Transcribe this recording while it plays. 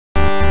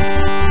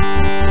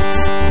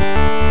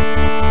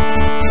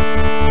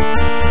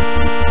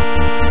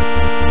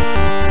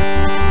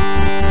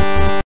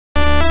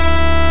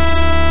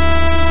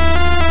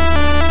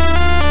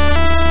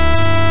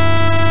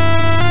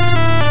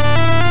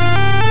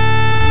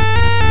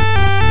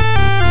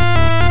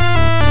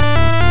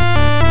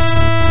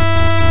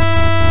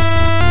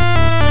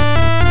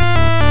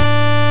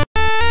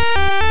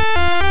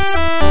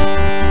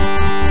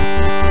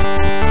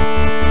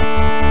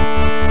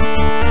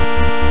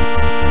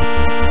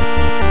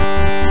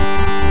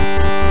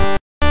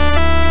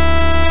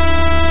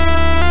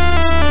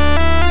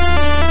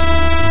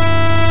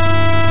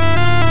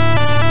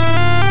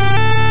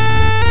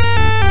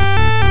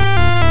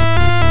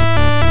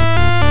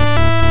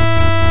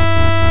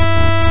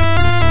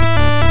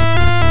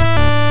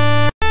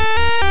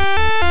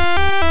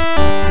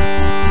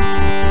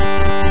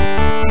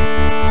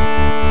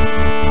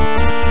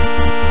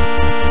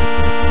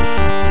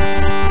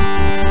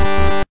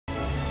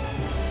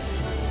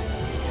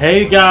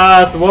Hey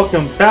guys,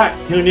 welcome back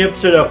to a new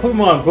episode of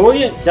Pokemon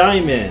Brilliant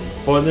Diamond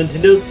for the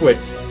Nintendo Switch.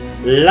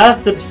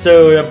 Last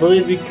episode, I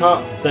believe we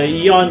caught the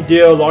Eon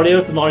Duo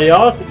Latios and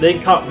Latios,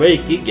 then caught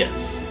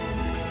Regigigas.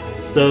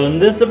 So in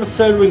this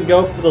episode, we can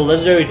go for the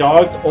legendary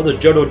dogs or the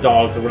Johto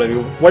Dogs or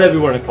whatever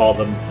you want to call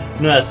them.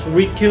 You know, that's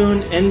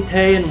Suicune,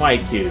 Entei, and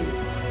Raikou.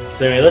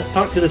 So anyway, let's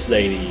talk to this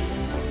lady.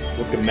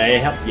 Look at me,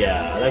 help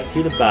yeah, I like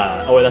you to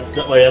buy. Oh wait,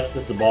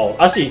 that's the ball.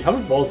 Actually, how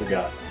many balls we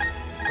got?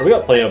 Oh, we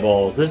got plenty of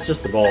balls. This is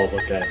just the balls,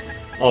 okay.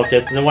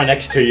 Okay, the one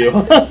next to you.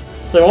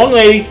 So one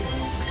lady,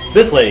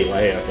 this lady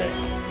right here, okay.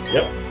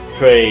 Yep.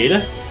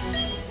 Trade.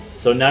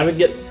 So now we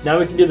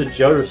can do the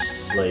Johto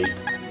slate.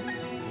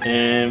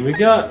 And we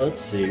got, let's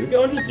see,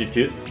 we'll just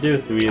do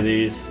 3 of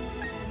these.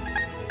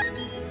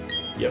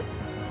 Yep.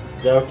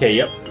 Okay,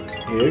 yep.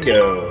 Here we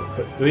go.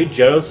 Put 3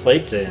 Johto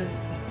slates in.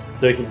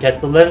 So we can catch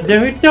the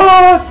legendary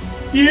dog!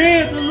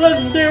 Yeah, the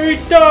legendary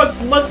dog!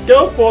 Let's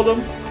go for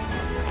them!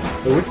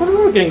 So which one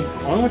are we getting?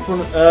 Which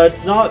one?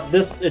 It's not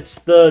this. It's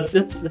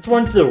this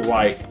one to the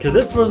right. Because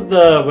this was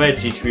the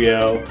Reggie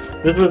trio.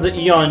 This was the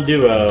Eon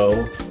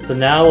duo. So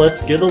now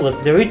let's get the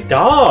legendary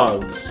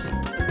dogs.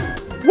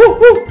 Woo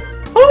woo!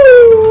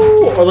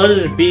 Oh! Or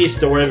legendary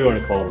beast, or whatever you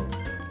want to call them.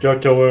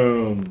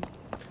 Johto.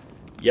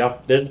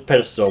 Yep, there's the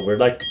pedestal. We'd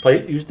like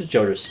to use the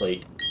Johto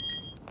slate.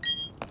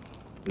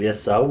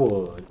 Yes, I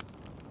would.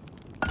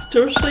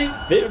 Johto slate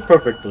fit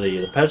perfectly.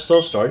 The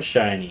pedestal started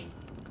shining.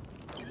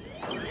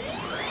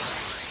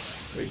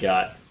 We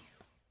got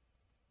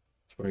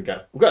we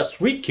got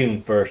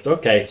Suicune first.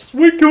 Okay,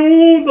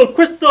 Suicune, the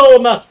crystal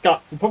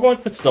mascot from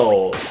Pokemon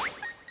Crystal.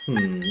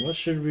 What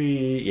should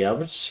we? Yeah,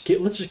 let's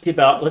just keep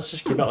out. Let's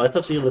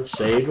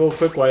save real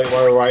quick while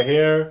we're right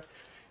here.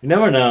 You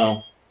never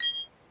know.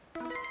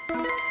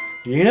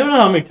 You never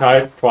know how many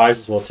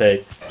prizes we'll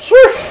take.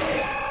 Swoosh!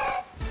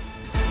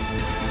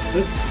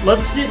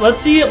 Let's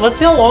see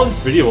how long this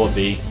video will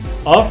be.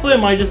 Hopefully, I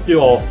might just do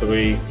all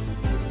 3.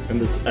 In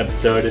this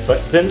episode,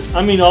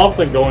 I mean,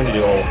 often going to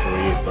do all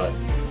 3, but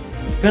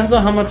depends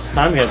on how much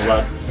time we have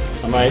left.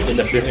 I might end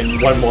up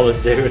doing one more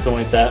this day or something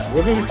like that.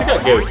 We still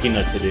got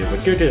Giratina to do, but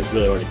Giratina is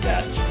really hard to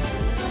catch.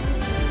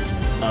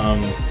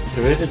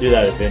 So we have to do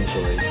that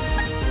eventually.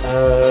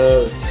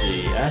 Let's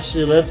see.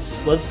 Actually,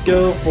 let's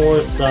go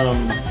for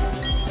some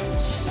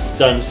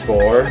Stun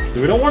Spore.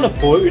 We don't want to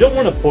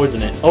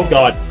poison it. Oh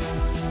God,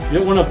 we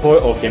don't want to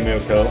poison. Okay,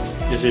 Miracle.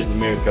 Just use the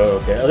Miracle.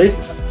 Okay, at least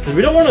because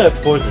we don't want to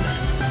poison it.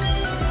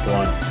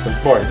 One, some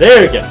 4.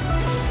 There we go.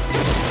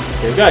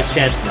 Okay, we got a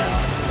chance now.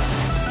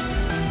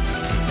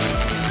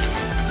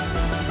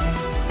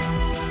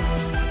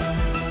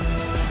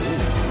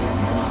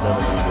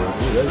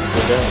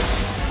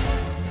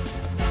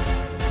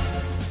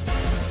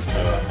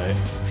 Alright.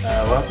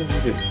 What happens if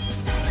you do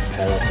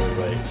pedal for the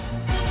right?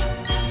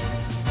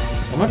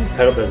 I'm not gonna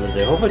pedal for the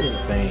day. I hope it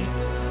doesn't faint.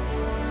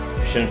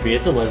 It shouldn't be.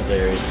 It's a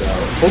legendary, so.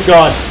 Oh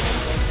God!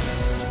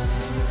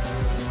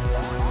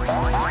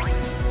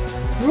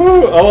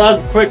 Woo! Oh, that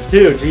was quick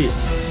too, jeez.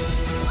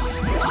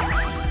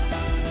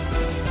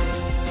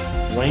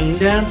 Rain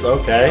dance?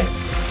 Okay.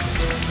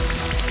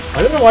 I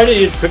don't know why I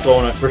didn't use quick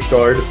when I first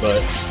started,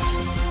 but...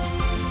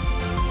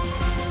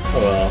 Oh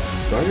well.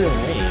 Started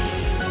rain.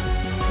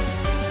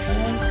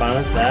 I'm fine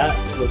with that.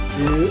 Let's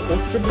do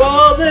Ultra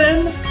Ball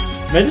then!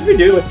 Imagine if we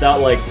do it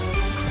without, like,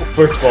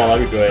 first ball,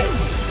 that'd be great.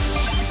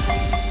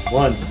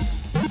 1,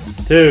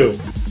 2.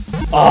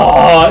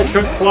 Oh, it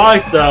shook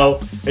twice though.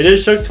 It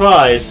did shook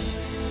twice.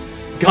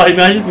 God,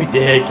 imagine if we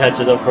did catch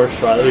it up first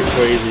try. That'd be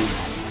crazy.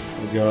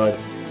 Oh God. I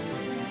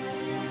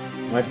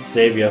might have to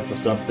save you up for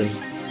something.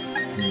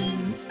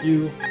 Let's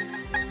do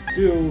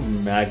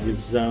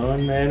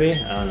Magazone maybe?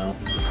 I don't know.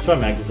 Let's try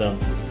Magazone.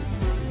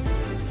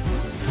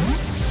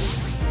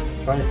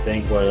 I'm trying to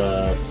think what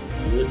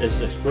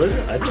is Explosion?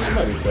 I think it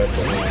might be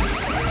special one.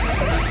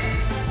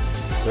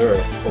 Sure.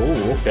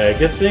 Oh, okay.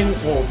 Good thing.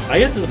 Well, I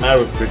guess it doesn't matter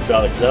with Quick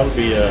Ballot, because that would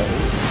be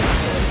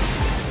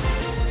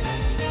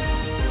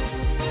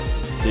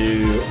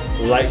do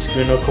light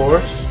screen, of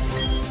course.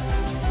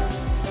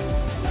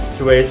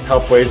 2 ways to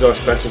help raise our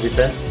special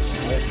defense.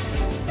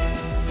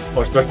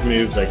 Or special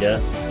moves, I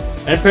guess.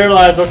 And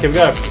paralyzed, okay, we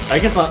got, I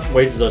guess not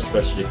raises our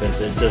special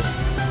defense, it just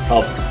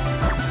helps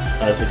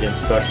us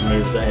against special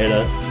moves that hit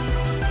us.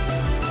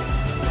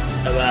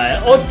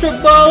 Alright, Ultra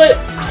Bullet!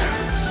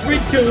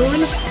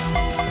 Suicune!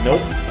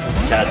 Nope.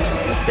 Catch.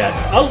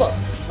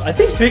 I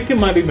think Suicune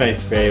might be my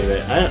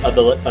favorite.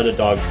 Other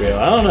dog trio.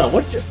 I don't know.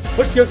 What's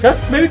your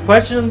that's maybe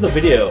question in the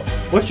video.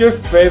 What's your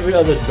favorite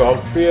of the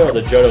dog trio or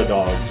the Johto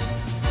Dogs?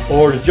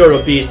 Or the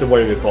Johto Beast or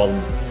whatever you call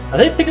them.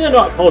 I think they're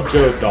not called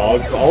Johto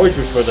Dogs. I always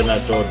refer to them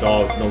as Johto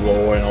Dogs in the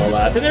lore and all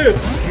that. I think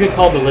you can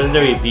call them the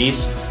legendary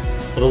beasts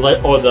or the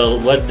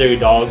legendary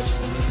dogs.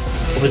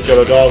 Or the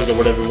Johto Dogs or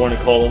whatever you want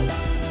to call them.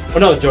 Or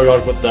not the Johto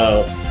Dogs, but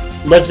the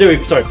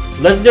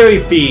legendary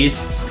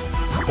beasts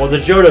or the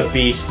Johto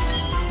Beasts.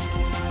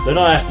 They're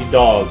not actually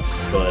dogs,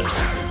 but I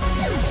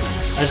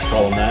just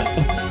call them that.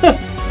 They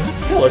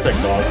kind of look like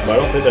dogs, but I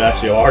don't think they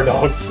actually are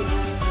dogs.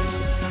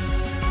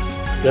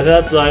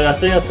 I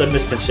think that's a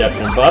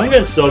misconception, but I'm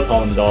gonna still call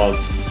them dogs.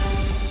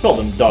 call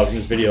them dogs in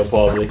this video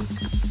probably.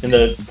 And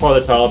the part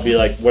of the title will be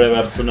like whatever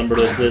episode number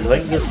this is. I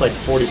think it's like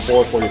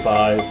 44,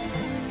 45.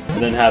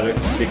 And then have it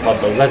be called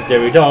the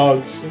Legendary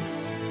Dogs.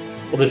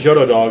 Or the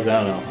Johto Dogs,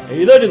 I don't know.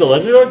 Either do the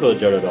Legendary Dogs or the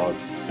Johto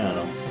Dogs. I don't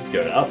know. Let's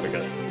go to Alpha.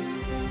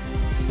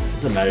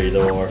 Doesn't matter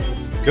either or.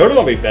 Johto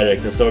will be better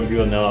because so many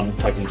people know I'm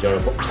talking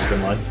Johto so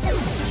much.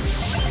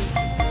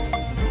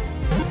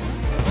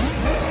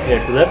 Yeah,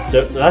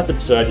 because the last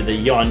episode I did the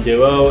Yawn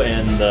Duo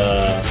and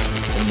the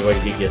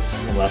Regigigas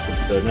in the last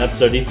episode. In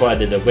episode before I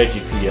did the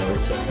Veggie Trio.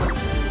 So.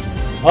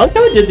 I like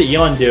how I did the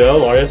Yawn Duo,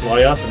 Larios,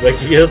 and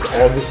Regigigas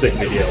all in the same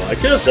video. I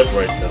could have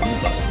separated them,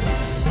 but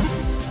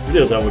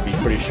videos that would be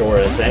pretty short,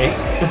 I think.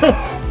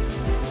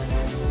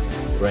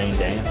 Rain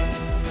Dance.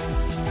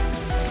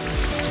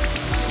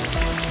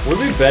 Would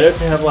it be better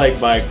to have like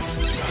my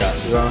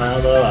guts thrown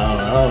out though? I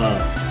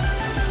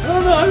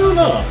don't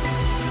know.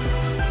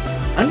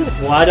 I'm just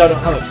glad I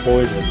don't have a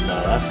poison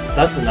though.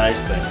 That's the nice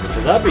thing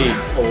because that'd be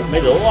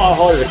made it a lot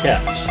harder to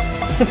catch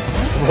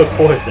with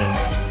poison.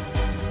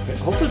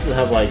 Hopefully it doesn't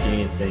have like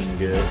anything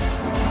good.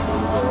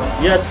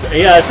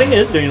 Yeah, I think it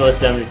is doing less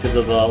damage because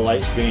of the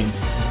light screen.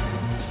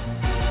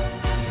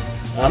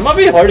 It might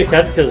be hard to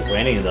catch because it's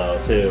raining though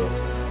too.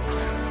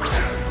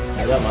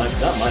 Yeah, that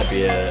might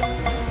be it.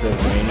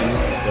 It's raining,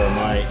 so it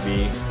might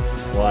be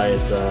why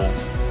it's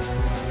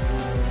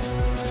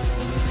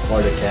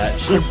hard to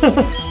catch.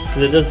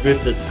 Because it does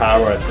boost its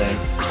power, I think.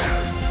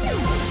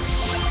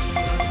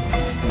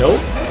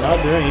 Nope,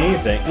 not doing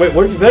anything. Wait,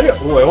 what is better?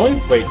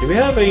 Wait, do we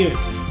have any?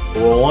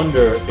 Oh, I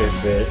wonder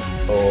if it.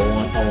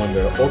 Oh, I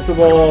wonder. Ultra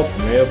Ball,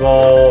 Premier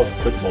Ball,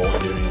 Quick Ball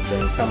won't do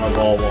anything. Camera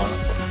Ball won't.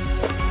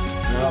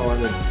 No,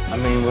 I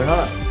mean, we're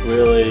not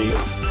really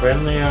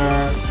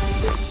friendlier.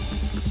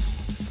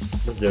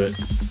 Let's do it.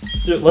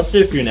 Let's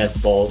do a few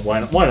Nest Balls. Why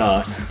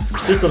not?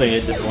 Just let me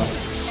hit this one.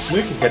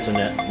 We can catch a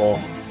Nest Ball.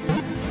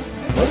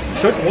 Oh,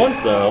 shook once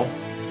though.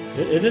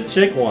 It did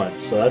shake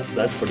once, so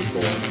that's pretty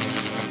cool.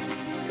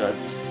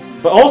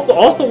 But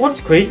also what's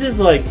crazy is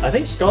like I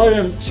think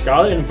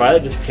Scarlet and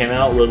Violet just came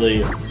out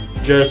really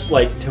just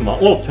like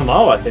tomorrow. Well,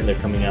 tomorrow I think they're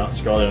coming out.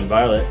 Scarlet and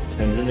Violet,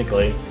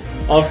 technically.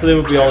 Hopefully, it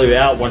will be all the way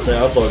out once I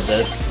upload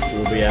this. It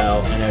will be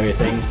out and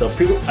everything. So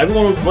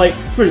everyone will play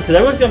because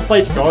everyone's gonna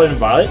play Scarlet and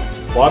Violet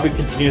while I be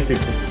continuing through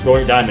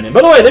Golden Diamond. And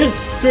by the way, there's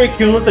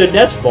Suicune with the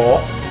Nest Ball.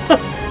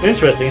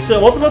 Interesting. So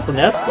what's about the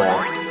Nest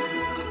Ball?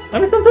 I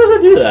mean, sometimes I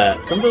do that.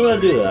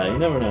 You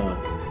never know.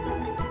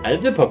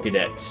 Added to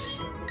Pokédex.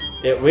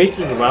 It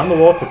races around the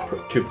world to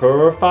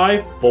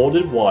purify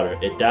folded water.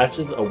 It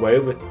dashes away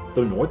with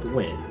the north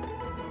wind.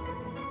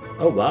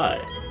 Oh,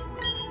 bye.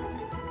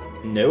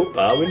 Nope,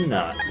 I would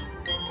not.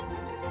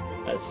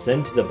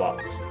 Send to the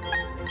box.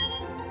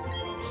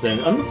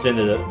 I'm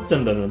sending to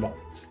the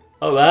box.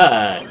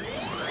 Alright.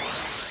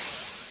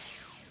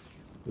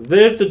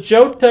 There's the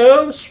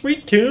Johto,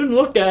 Suicune.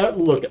 Look at her.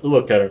 Look at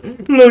her.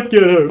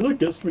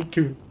 Look at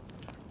Suicune.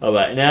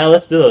 Alright, now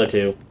let's do the other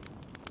two.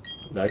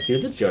 Back to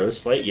the Johto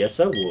Slate. Yes,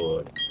 I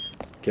would.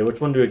 Okay, which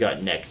one do we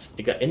got next?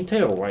 We got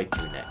Entei or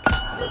Raikou next.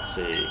 Let's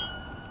see.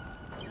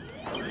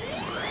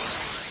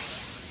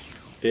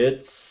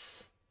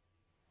 It's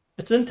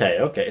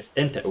Entei. Okay, it's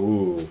Entei.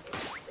 Ooh.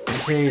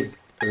 Entei's.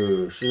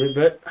 Ooh, should we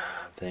bet?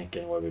 I'm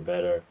thinking what would be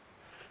better.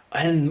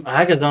 And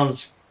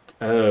Agazon's.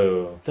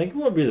 Oh, I think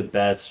what would be the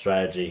best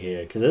strategy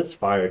here, because it's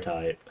Fire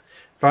type.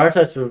 Fire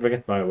type's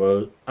against my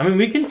Rose. I mean,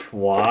 we can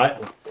try.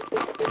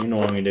 You know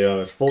what we do?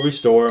 It's full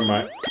restore.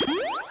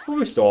 We'll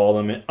restore all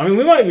of them. I mean,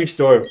 we might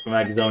restore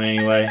Magazone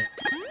anyway.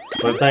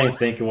 But I'm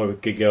thinking what we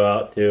could go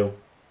out to.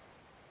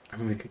 I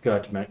mean, we could go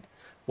out to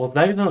Well,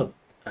 Magazone.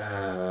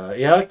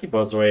 Yeah, I'll keep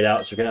both right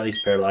out so we can at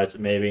least paralyze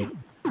it, maybe.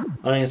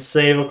 I mean,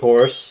 save, of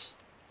course.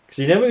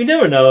 Because you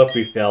never know if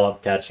we fail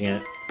up catching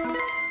it.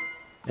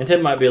 And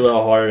 10 might be a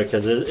little harder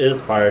because it is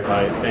Fire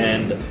type,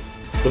 and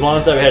the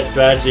ones that we had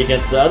strategy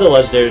against the other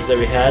legendaries that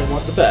we had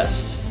weren't the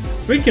best.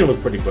 Suicune was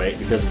pretty great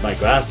because of my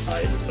grass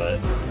type, but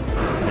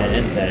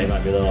Entei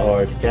might be a little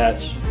hard to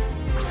catch.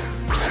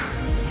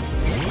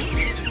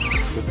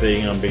 With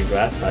being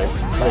grass type,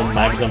 and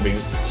Magazone being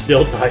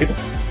steel type.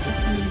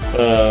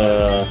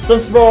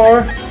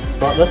 Sunspore!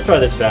 Let's try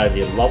this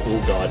strategy.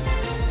 Oh god.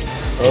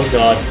 Oh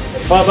god.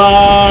 Bye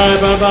bye!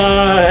 Bye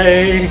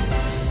bye!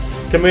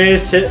 Can we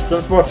just hit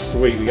Sunspore?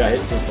 Sweet, we got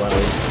hit Sunspore.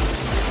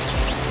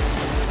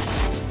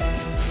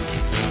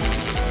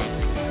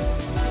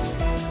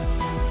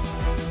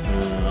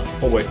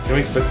 Oh wait, can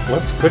we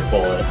let's quick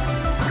ball it.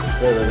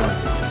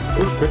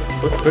 Let's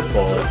quick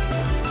ball it.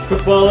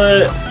 Quick ball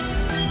it!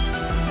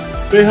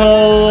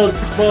 Behold!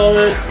 Quick ball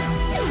it!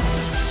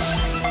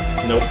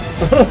 Nope.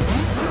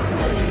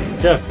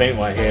 Gonna faint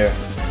right here.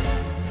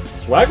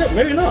 Swag it?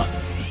 Maybe not.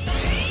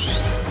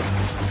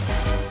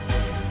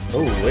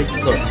 Oh wait, this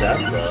is sad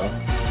though.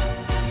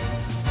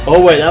 Oh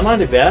wait, that might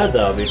be bad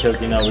though, because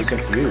you know we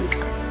confused.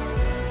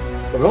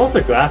 But we're also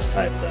grass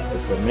type though,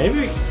 so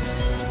maybe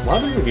why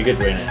don't we get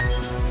drain it? I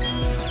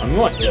mean we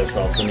might hit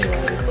ourselves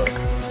anyway, but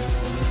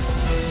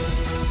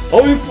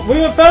oh we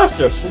went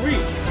faster, sweet!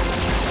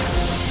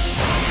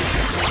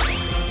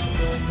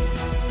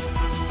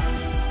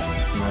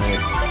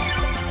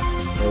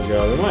 Oh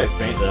god, we might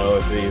faint though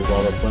if we use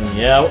lava plume.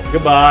 Yeah,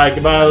 goodbye,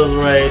 little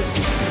raid.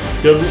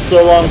 Good,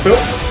 so long, Phil.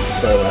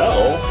 So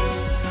well.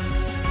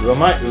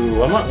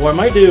 What I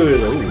might do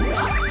is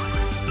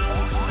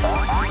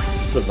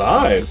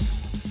survive.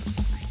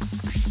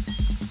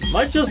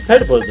 Might just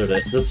pet blizzard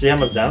it. Let's see how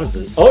much damage it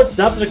is. Oh, it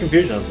snaps into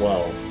confusion as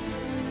well.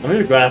 I'm in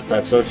a grass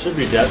type, so it should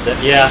be dead.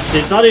 Yeah, see,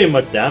 it's not even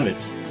much damage.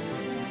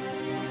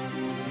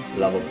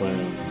 Lava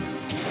plume.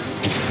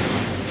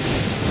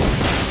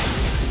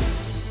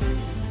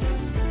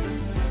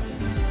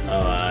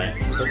 Alright,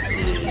 let's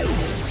see.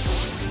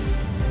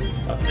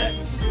 Up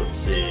next, let's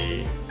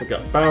see. We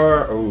got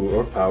power. Oh,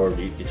 or power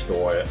beat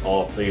destroy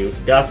all three.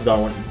 Gas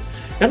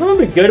would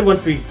be good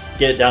once we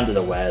get down to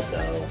the WAD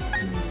though.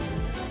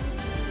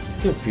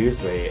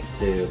 Confused rate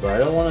too, but I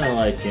don't want to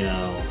like, you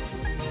know.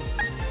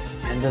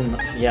 And then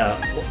yeah,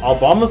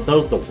 Obama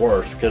knows the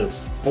worst because it's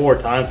 4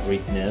 times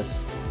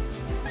weakness.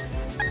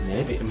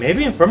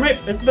 Maybe Infirmate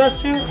is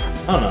best here?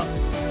 I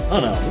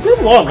don't know. There's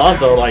a lot of mobs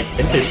that are like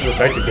instant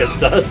effect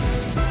against us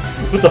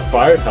with the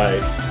fire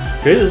types.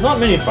 Because there's not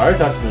many fire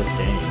types in this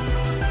game.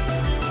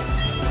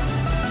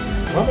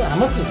 How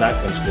much does that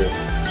punch do?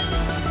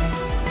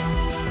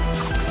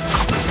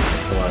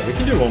 Alright, we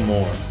can do one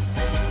more.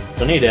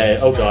 Sunny day.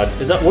 Oh god.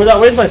 Is that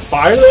where's my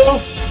fire though?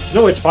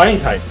 No, it's fighting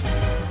type.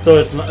 So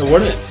it's not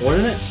wouldn't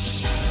it?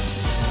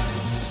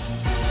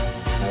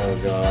 Oh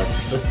god.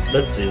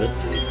 Let's see.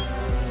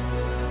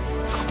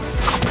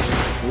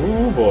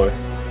 Ooh boy.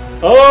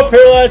 Oh,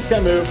 paralyzed,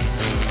 can't move.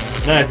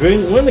 Nice,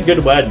 we're in the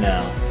good WAD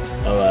now.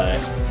 Alright.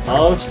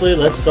 Obviously,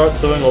 let's start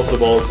throwing ultra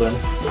balls then.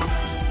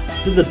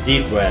 This is the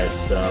deep WAD,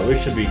 so we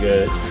should be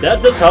good.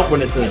 That does help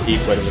when it's in the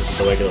deep WAD versus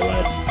the regular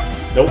WAD.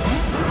 Nope.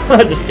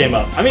 It just came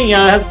up. I mean,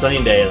 yeah, I had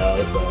sunny day though,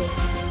 so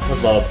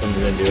I'd love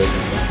something to do it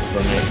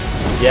for me.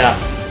 Yeah,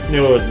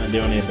 knew it wasn't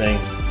doing anything.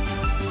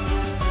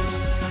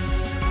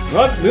 We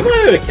might be able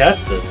to catch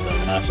this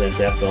thing, actually,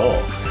 after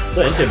all.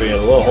 The intro being a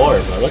little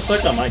hard, but it looks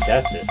like I might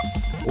catch it.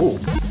 Ooh,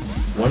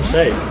 one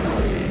shake.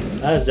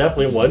 That is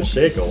definitely one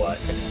shake away.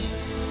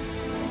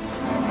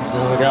 So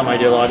I got my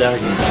deal all down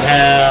again.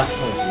 Yeah.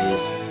 Oh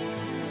jeez.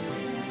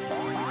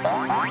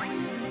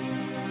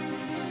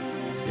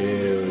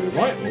 Dude,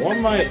 what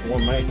might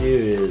do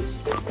is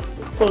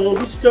full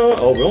restore.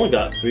 Oh, we only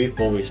got 3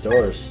 full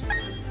restores.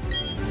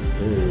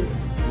 Dude,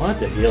 I might have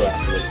to heal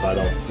after this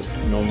battle. Just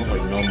normal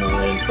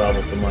and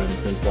travel somewhere and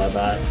then fly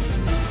back.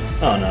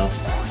 I don't know.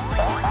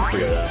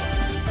 Figure it out.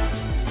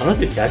 Unless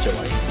we catch it,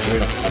 like, we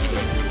don't have to.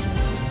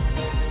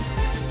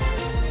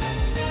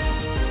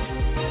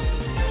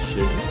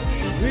 Should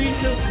we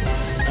just...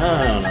 I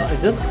don't know. I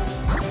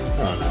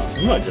don't know.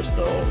 We might just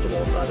throw the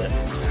balls at it.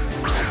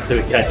 Till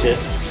we catch it.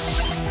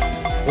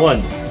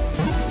 1,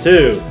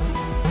 2,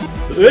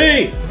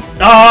 3!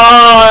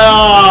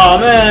 Oh,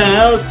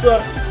 man!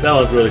 That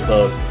was really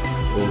close.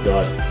 Oh,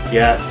 God.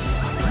 Yes!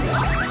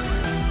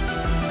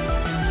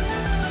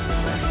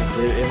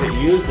 If it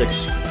used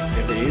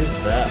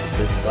that,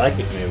 the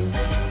psychic move,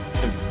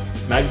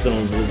 Magazine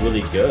was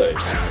really good.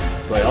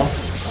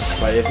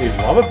 But if you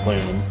lava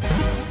plume them,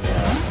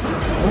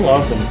 yeah. A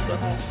lot of them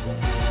stuff.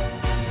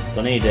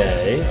 Sunny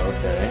day,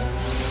 okay.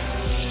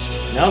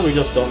 Now we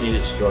just don't need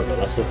it struggle,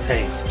 that's the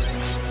thing.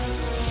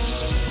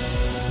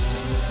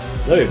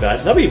 That'd be bad.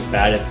 That'd be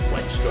bad if it's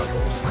like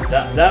struggles.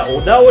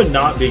 That would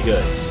not be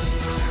good.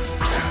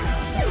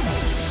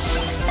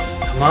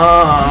 Come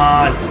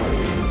on!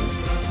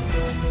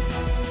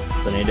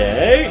 Sunny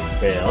day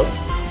failed.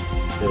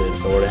 Good,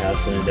 Thor to have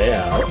sunny day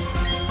out.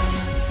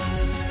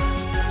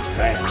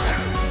 Bam.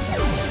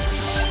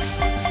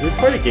 Should we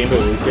try to Game Boy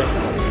Luke it?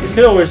 We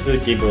could always do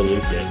the Game Boy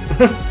Luke it.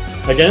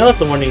 Like I know that's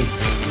the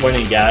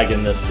winning gag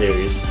in this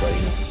series, but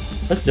you know,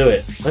 let's do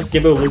it. Let's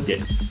Game Boy Luke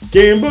it.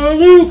 Game Boy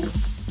Luke.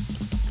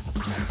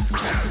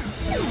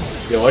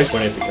 Yo, always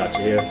funny if we catch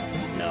it here.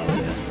 No,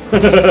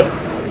 yeah.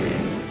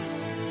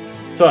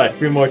 Try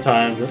 3 more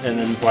times and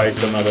then probably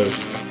some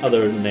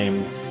other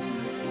name.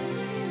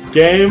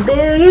 Game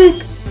Boy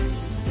Luke!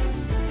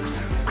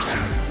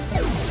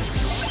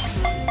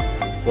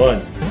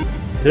 1,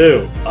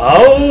 2.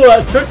 Oh,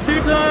 that took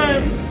 2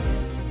 times!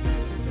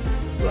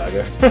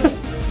 Swagger.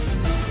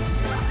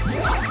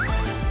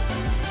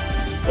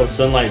 Oh,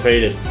 sunlight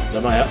faded.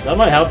 That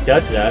might help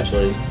catch it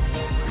actually.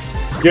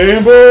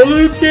 Game Boy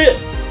Luke it!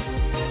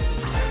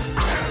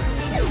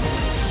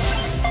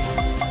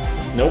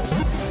 Nope.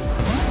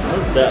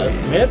 What's that?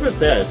 Maybe it's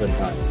that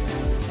sometime.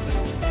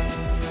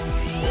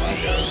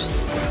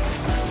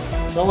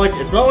 It's not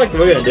like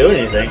we're gonna do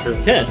anything,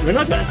 because we're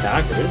not gonna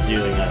attack it, we're just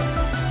using it.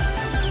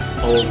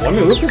 Oh, I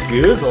mean, we're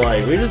confused,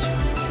 like,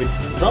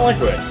 it's not like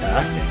we're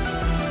attacking.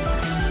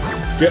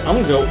 I'm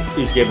gonna go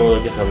use Game Boy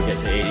Luke until we get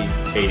to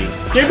 80.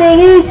 Game Boy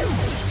Luke!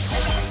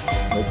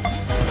 Nope.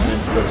 And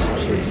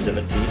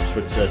then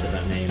switch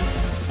different names.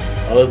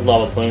 Oh, there's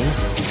Lava Plume.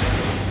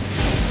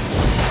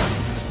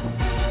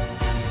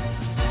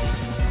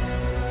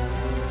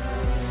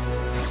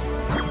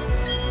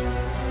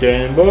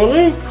 Game Boy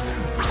Luke!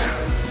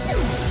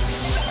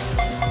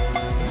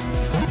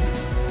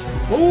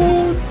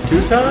 Oh,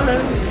 2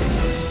 times!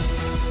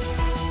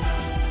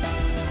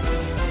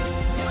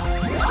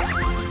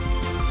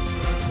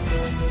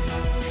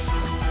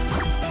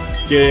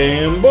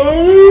 Game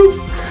Boy.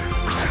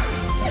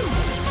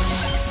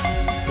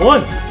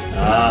 1.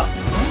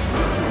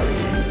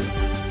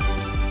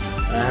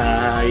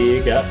 You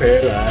got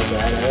paralyzed.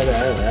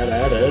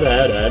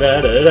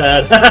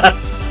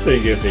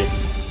 Pretty goofy.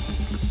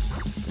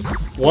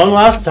 One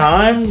last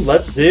time.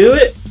 Let's do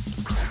it.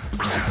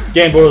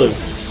 Game Boy loop.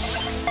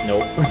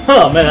 Nope.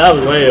 Oh man, that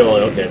was way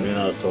early. Okay, man,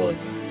 that was totally.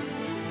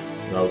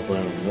 That was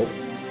playing. Nope.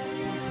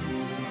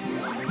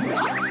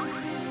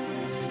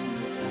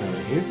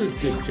 Here's a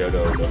good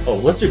Johto. Oh,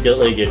 let's do get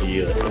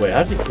you. Wait,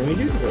 how can we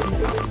do this?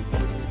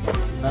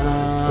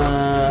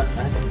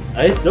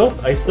 I still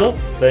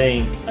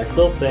think, yeah, I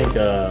still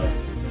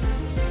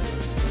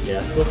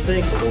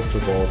think Ultra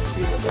Ball would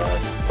be the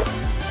best.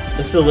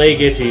 Let's do Lay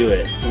Get to You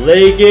it.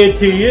 Lay Get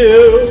to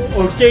You,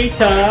 or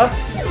Gata.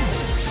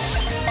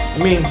 I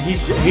mean,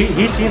 he's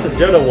seen the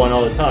Johto one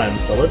all the time,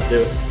 so let's do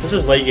it. Let's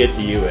just Lay Get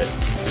to You it,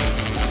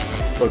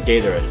 or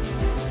Gator it.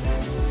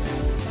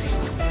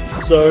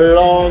 So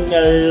long,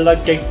 la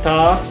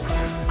Gata.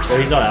 Oh,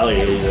 he's not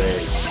alligator, he's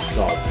a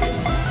dog.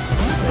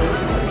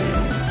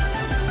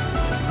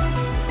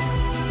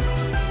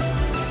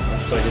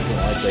 I just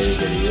don't like Lay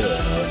Get to You.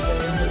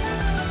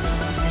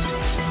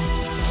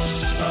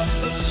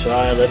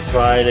 Let's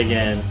try it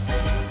again.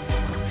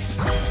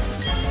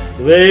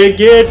 Lay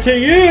Get to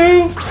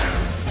You!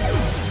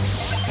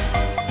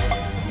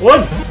 1,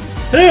 2!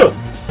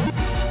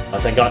 Oh,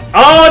 thank God.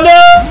 Oh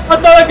no! I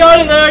thought I got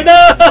it there!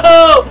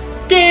 No!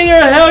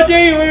 Gator, how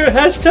dare you!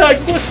 Hashtag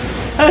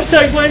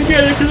blame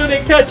Gator because I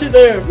didn't catch it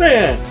there!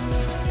 Man!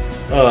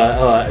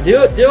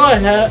 Do I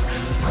have...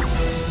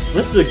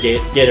 Let's do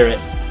Gator it.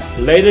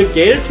 Later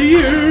Gator to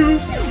you!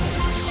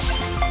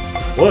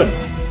 1,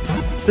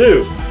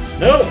 2,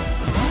 no!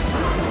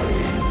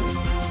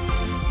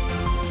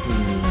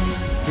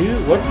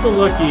 Dude, what's the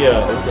lucky,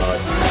 oh god.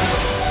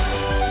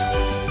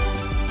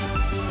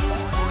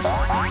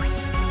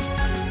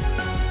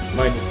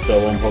 Might just throw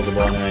one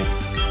Pokeball tonight.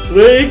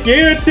 They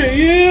get to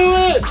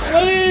you,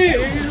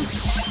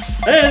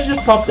 please! And it's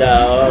just popped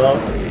out.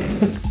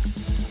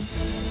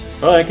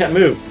 Oh, I can't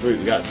move.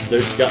 We got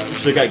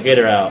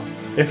Gator out.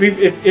 If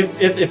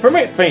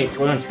Remake faints,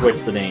 we're gonna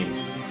switch the names.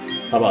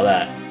 How about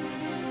that?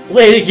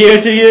 Lady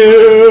Gator to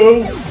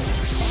you!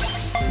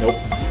 Nope.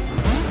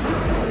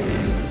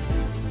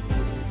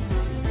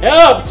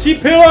 Help! She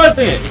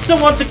paralyzing it! It still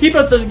wants to keep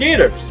us as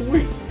Gator.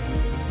 Sweet.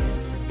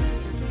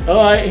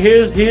 Alright,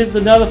 here's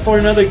another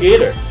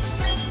Gator.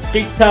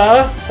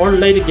 Gita, or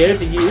Lady Gator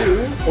to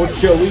you, or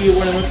Joey, or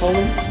whatever you call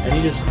him. And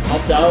he just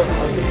hopped out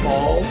of the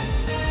ball.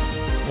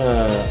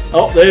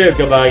 Oh, there you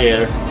go, bye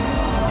Gator.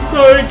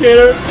 Sorry,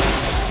 Gator.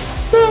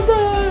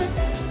 Bye-bye.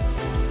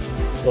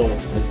 Oh,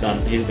 it's done.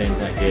 He's named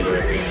that Gator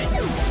again.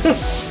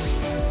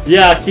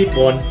 Yeah, keep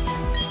one.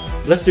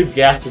 Let's do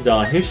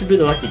Gastrodon. Who should be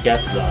the lucky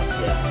Gastrodon?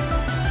 Yeah.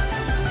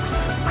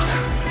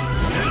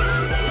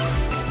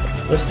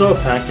 Let's throw a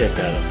pancake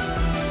at him.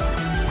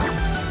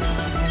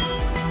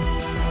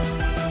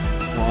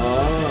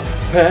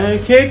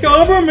 Pancake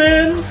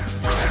Overman!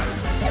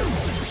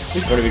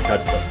 He's gonna be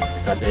cut the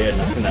head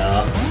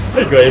now.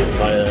 It's great to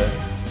fight that.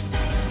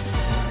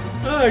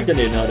 Oh, I can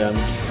do no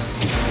damage.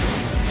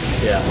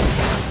 Yeah.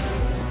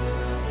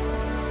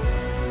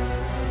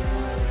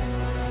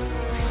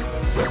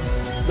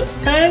 The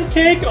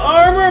Pancake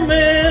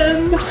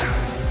Armorman!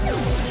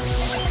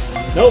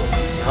 Nope.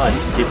 God,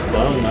 just keeps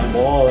throwing that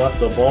ball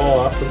after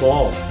ball after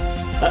ball.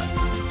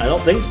 I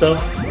don't think so.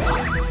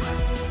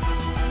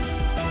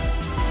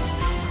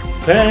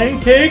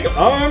 Pancake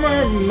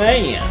Armor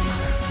Man.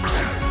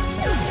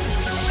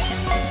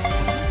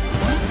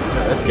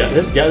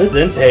 This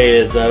Entei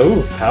is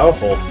ooh,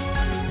 powerful.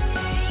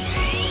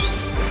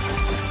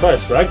 Try to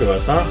strike with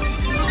us, huh?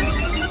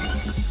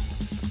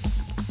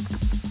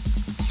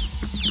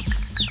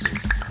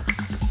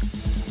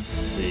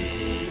 Let's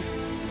see.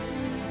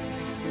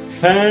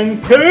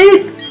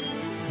 Pancake!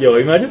 Yo,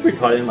 imagine if we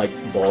caught him like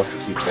ball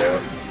 64.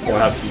 Or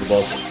have two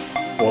balls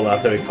 4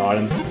 left that we caught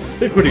him. It'd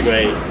be pretty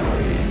great.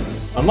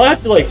 I might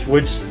have to like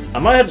switch. I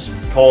might have to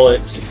call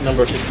it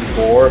number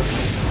 64.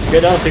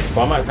 Get down to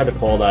 64. I might have to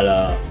call that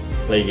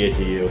Lay Get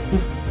to You.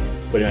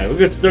 But anyway,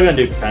 we're still gonna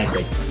do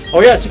Pancake.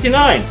 Oh yeah,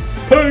 69.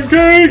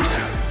 Pancake.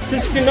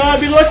 Can 69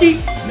 be lucky?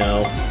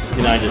 No,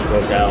 69 just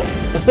broke out.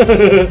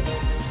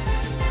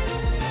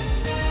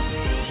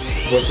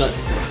 What's that?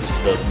 This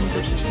is the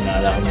number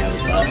 69. That one has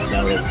left.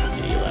 Now we have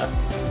 68 left.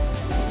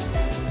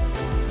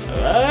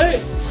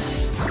 Alright,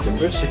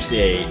 number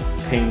 68.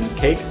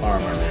 Pancake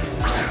Armor.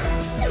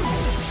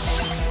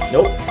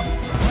 Nope.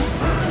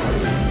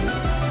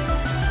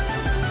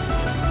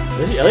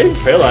 At least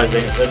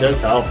paralyzing, so it does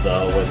help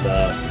though with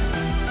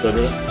so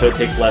it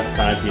takes less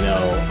time, to get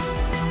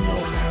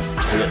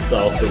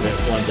itself because it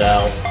one's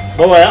out.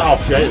 Oh wait, oh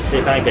shit, I didn't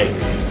say Pancake.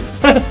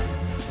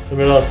 The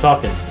middle of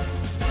talking.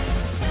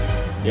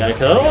 Yeah,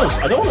 because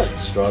I don't want to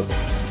struggle.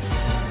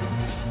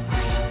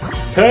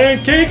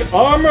 Pancake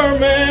Armor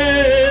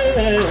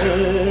Man.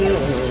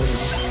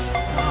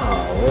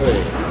 Oh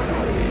wait.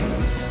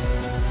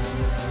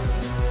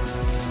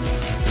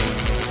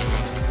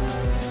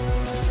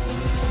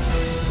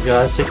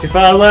 god,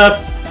 65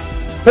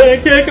 left!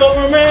 Pancake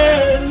over,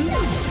 man!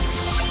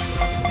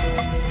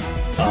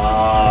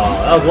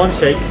 Ah, that was one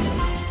shake.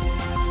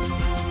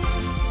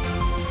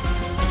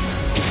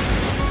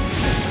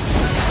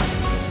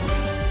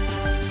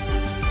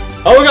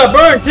 Oh, we got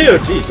burned too!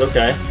 Jeez,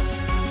 okay.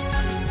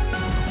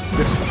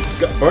 Just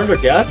got burned or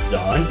gassed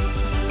on.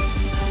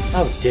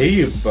 How dare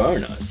you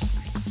burn us?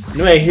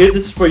 Anyway, here's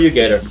this for you,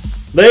 Gator.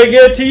 Let it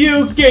go to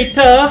you,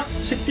 Gator!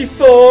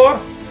 64!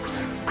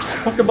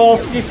 Pokeball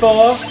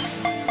 64!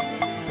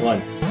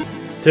 1,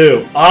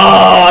 2.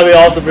 Ah, we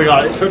also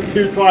forgot. It took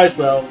 2 twice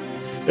though.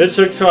 It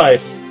took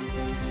twice.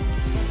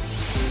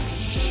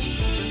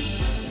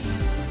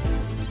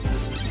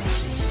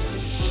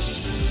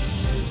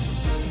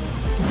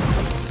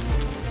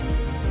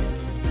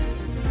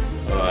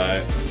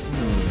 Alright.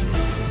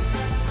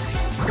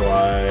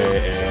 Try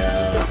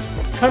a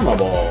timer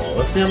ball.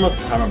 Let's see how much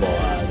timer ball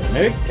has.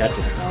 Maybe catch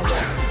a timer ball.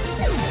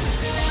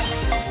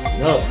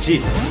 No,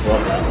 Jesus. Well,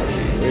 that was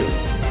really.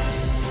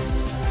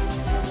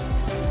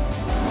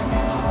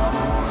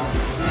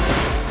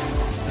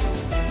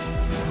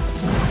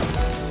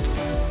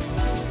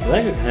 I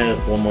think we can hit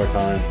it one more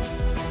time.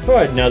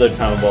 Try another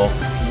timer ball.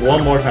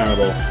 One more timer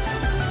ball.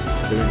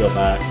 Then we go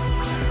back.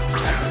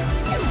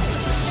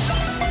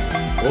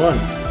 1,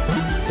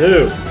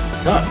 2.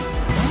 Cut.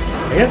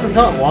 I guess it's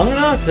not long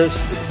enough. Just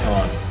come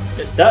on.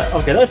 That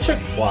okay? That shook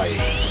twice.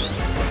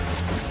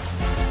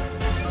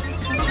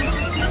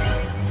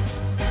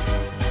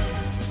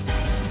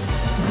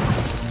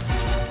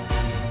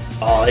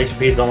 Oh,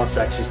 HP is almost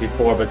at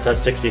 64, but it's at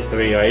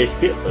 63. Right?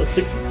 HP is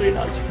 63,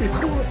 not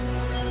 64.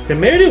 Okay,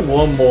 maybe do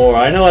one more.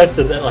 I know I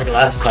said that like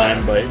last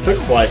time, but it took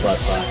twice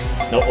last time.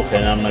 No,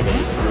 okay, now I'm not gonna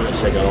use it.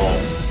 Shake at all.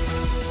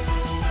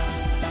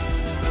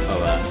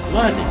 Alright, I'm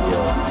gonna have to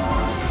heal.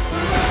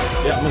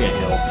 Yeah, I'm gonna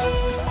heal.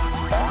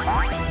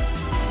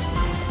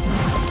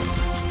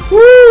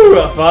 Woo!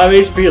 5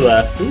 HP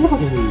left.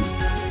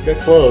 Ooh, get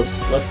close.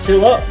 Let's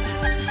heal up.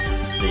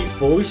 Let's see,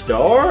 full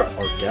restore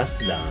or gas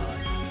to die.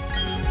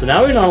 So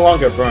now we're no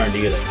longer burned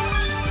either.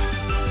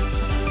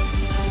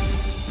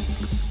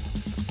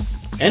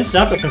 And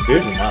snap the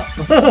confusion, wow.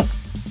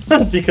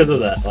 Because of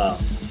that, wow.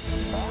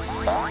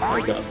 Oh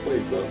my god,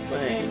 please don't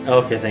faint.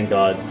 Okay, thank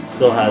god.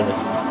 Still has it.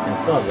 And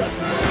still has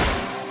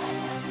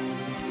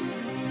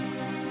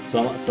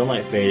that.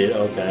 Sunlight faded,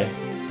 okay.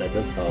 That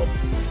does help.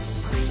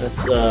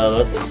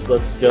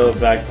 Let's go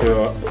back to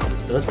our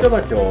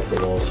Ultra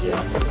Balls,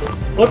 yeah.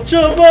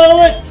 Ultra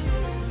Bullet!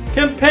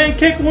 Can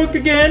Pancake work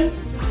again?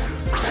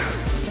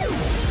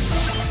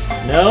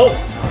 No.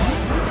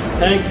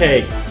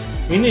 Pancake.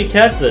 You need to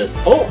catch this.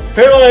 Oh,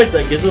 paralyzed.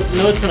 That gives us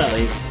another turn at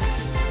least.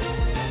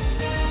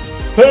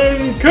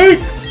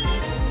 Pancake!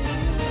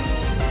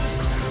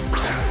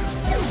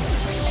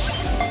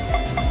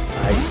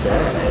 I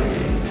said.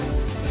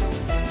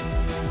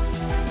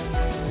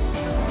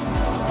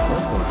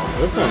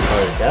 This one's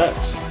hard to catch.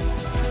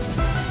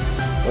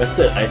 What's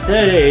it? I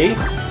say,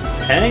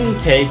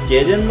 Pancake,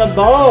 get in the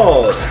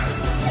balls.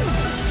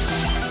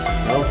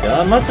 Okay,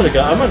 I'm not gonna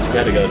go to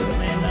the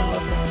main now.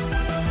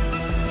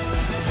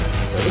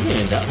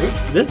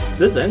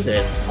 This end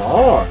is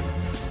hard.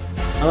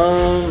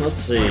 Let's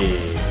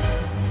see.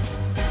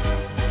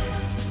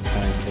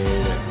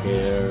 Pancake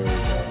here.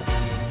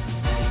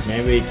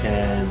 Maybe we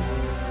can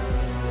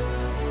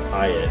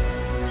tie it.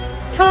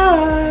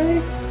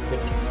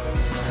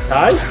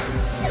 Tie.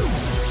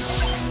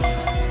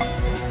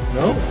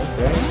 No?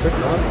 Okay, quick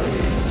one.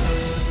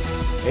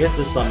 I guess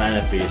this is not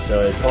Manaphy, so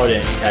it probably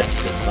didn't catch it.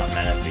 It's not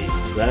Manaphy.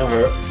 I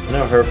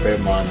know her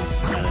favorite mon's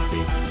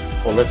Manaphy.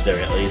 Or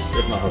legendary at least,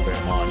 if not her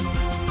favorite mon.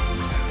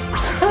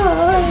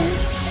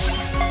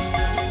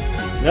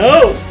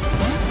 No!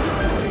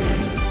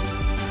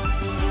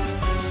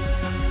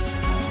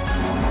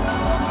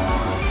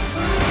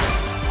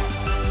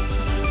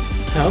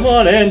 Come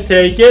on and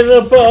take it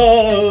the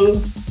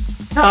ball!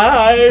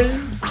 Hi!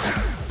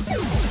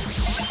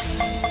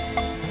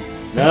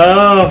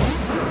 No!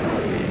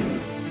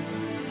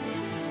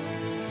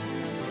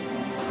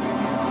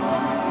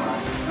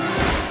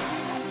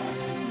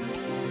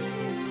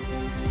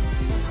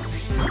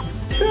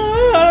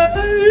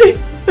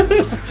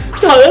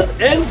 So that's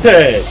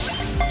ended!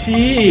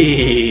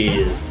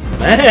 Jeez!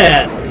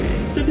 Man!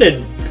 This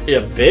is a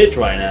bitch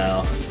right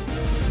now.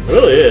 It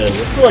really is. I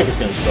feel like it's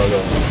gonna struggle.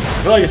 I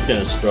feel like it's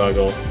gonna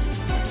struggle.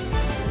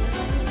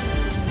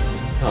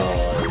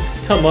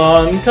 Oh, come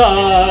on,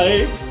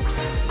 Kai!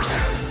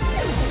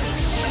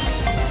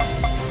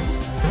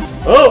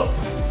 Oh!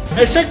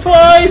 I shook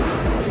twice!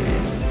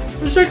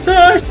 I shook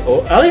twice!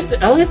 Oh, at least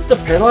the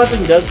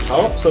paralyzing does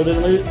help, so it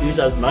doesn't use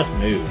as much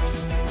moves.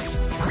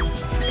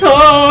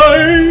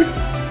 Kai!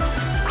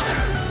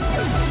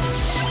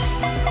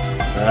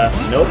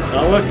 Nope,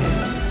 not working.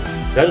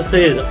 Did I just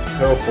say his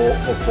Hero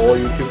 4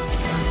 YouTube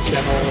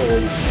channel or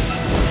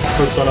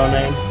persona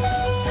name?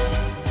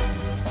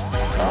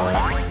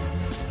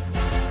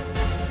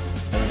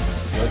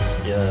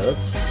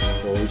 Let's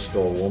fully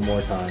score one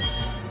more time.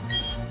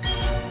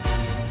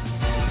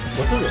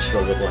 What does the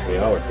struggle like we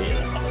are with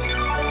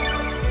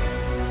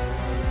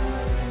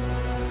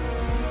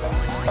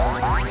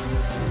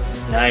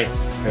Nice.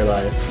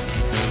 Paralyzed.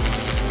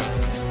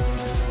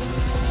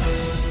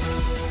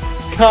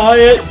 Kai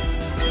it!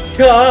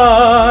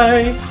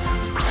 Kai!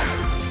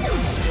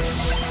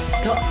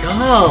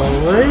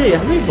 Golly,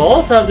 how many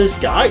balls have this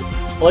guy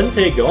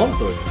Entei going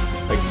through?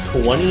 Like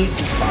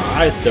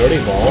 25,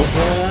 30 balls for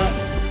that?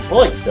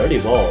 More like 30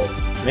 balls.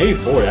 Maybe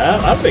 40.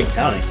 I've been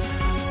counting.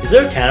 Is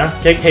there a counter?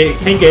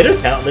 Can Gator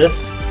count this?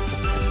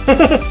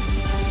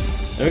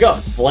 And we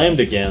got flamed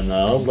again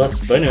though.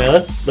 But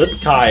anyway, let's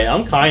Kai.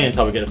 I'm Kaiing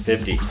until we get to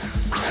 50.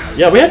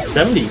 Yeah, we had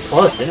 70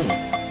 plus, didn't we?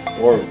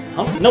 Or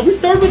no, we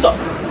started with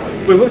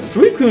wait, with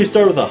Sweet Queen we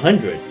started with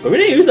 100. But we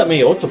didn't use that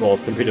many Ultra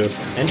Balls compared to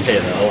Entei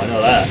though, I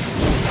know that.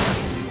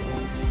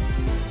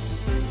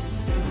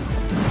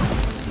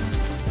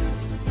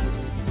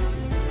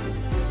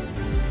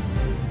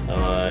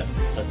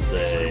 Let's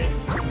see.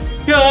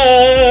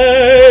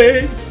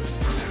 Kai!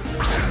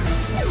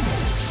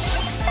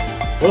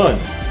 One.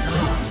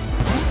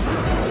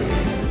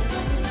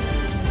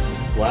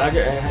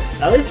 Swagger.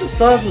 At least it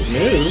sounds with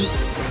news.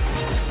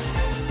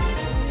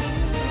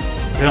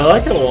 Yeah, I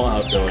like it a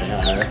lot how going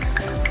higher.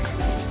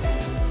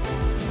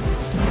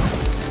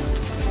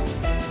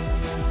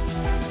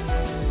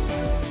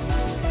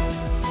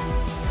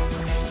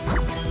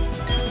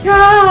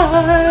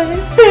 Guy!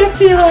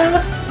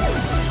 51!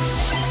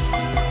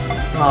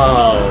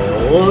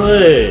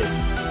 Holy!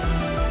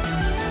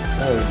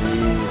 Oh,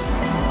 jeez.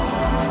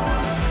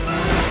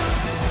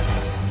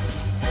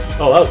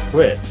 Oh, that was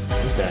quick.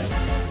 Okay.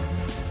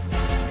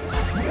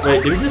 Wait,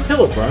 did we just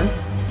kill a burn?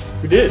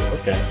 We did.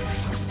 Okay.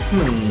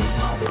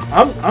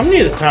 I'm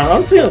need a timer.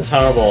 I'm seeing a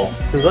timer ball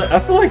because I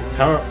feel like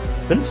timer.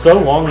 It's been so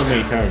long with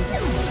me turn.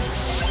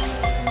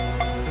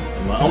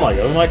 Oh my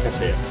god! I'm like I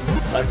see it.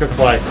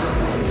 Sacrifice.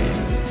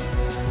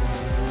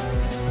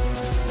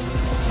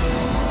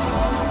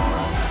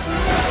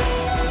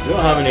 We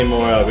don't have any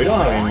more. We don't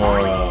have any more.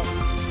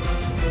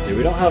 Yeah,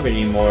 we don't have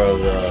any more of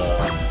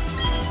the.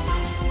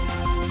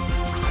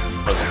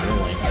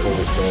 Full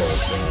restore.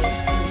 So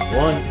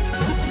one.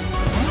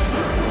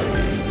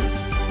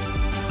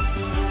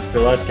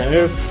 Your life can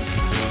move.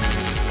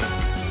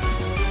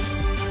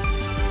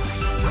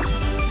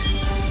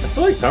 I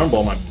feel like Power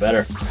Ball might be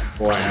better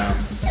for right now.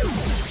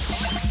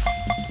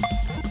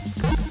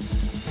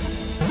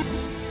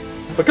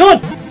 But come on!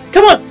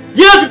 Come on!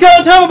 Yes, we got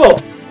a Power Ball!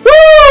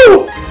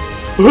 Woo!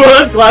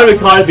 I'm glad we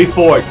caught it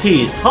before.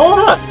 Jeez. How long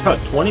about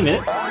 20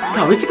 minutes?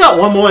 God, we still got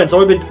one more and it's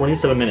already been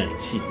 27 minutes.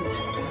 Jesus.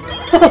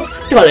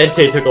 God,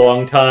 Entei took a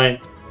long time.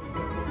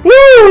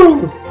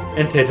 Woo!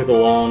 Entei took a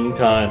long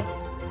time.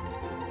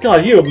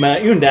 God, you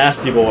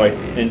nasty boy,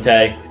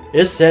 Entei.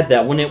 It said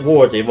that when it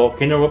wars, a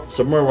volcano erupts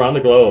somewhere around the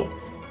globe.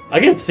 I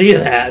can see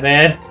that,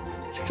 man.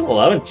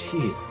 6'11",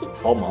 jeez, that's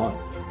a tall mon.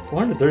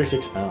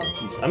 436 pounds,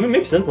 jeez. I mean, it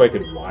makes sense why I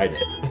could ride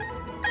it.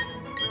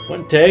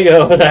 Entei,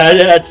 go,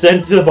 that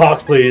send to the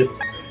box, please.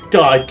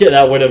 God, get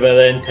that win of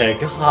it, Entei.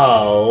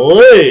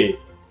 Golly.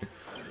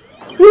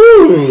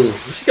 Woo! We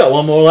just got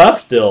one more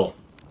left still.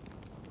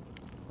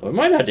 We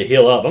might have to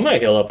heal up. I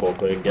might heal up real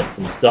quick and get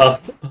some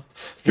stuff.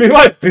 Be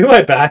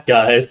right back,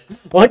 guys.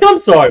 Like, I'm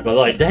sorry, but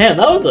like, damn,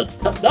 that was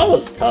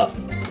tough.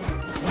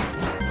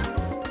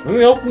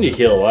 We also need to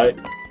heal, right?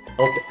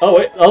 Okay. Oh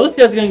wait. Oh, this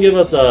guy's gonna give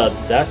us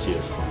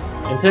statues.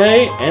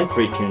 Entei and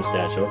free Coon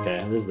statue.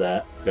 Okay, there's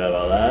that. Forgot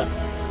about that.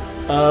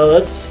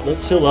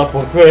 Let's heal up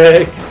real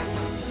quick.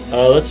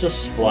 Let's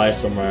just fly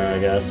somewhere, I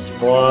guess.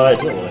 Fly. It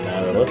doesn't really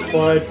matter. Let's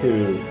fly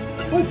to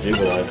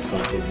Jubilife or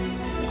something.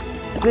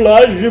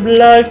 Fly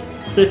Jubilife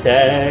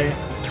City.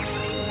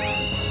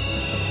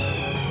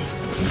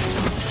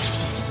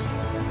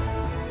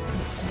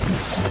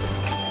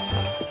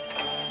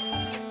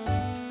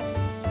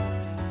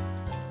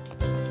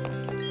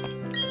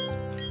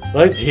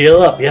 Let's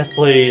heal up, yes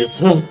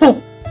please.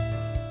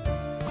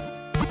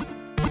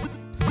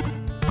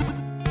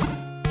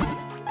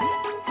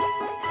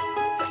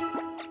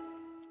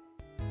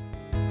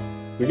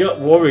 We got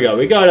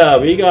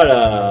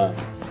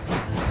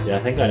yeah, I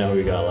think I know who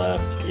we got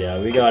left.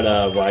 Yeah, we got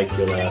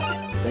Raikou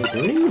left.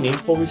 Do we even need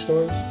full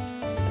restores?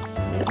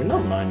 No, we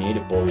don't mind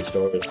needed full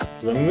restores.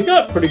 I mean, we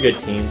got a pretty good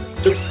team.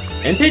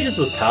 Entei just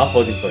was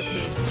powerful for our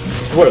team.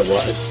 That's what it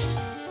was.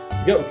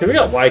 We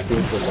got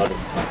Raikou for 11.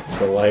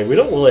 So like, we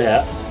don't really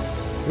have.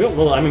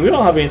 I mean, we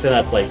don't have anything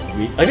that's like.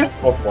 I guess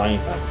our flying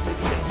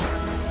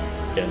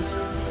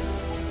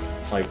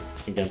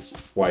against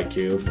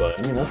Raikou, but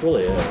I mean that's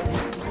really it.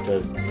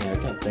 Because yeah, I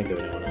can't think of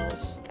anyone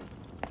else.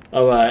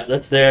 All right,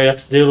 let's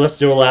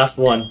do a last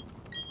one.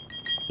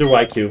 Do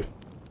Raikou.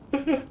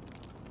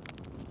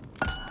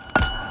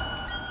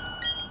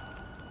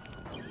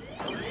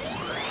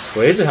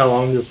 Crazy how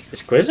long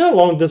it's crazy how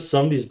long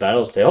some of these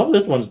battles take. Oh,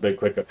 this one's a bit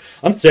quicker.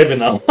 I'm saving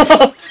them.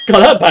 God,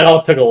 that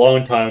battle took a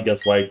long time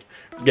against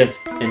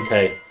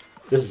Entei.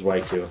 This is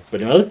Raikou.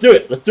 But anyway, let's do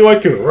it. Let's do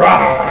Raikou.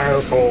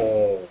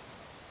 Raikou.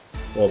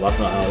 Well, that's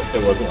not how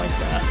it wasn't like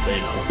that.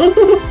 But,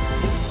 you know.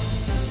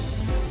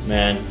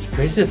 Man, it's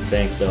crazy to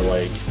think that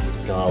like,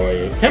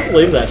 golly, I can't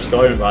believe that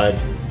Starting Ride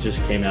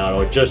just came out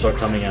or just are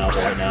coming out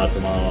right now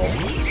tomorrow.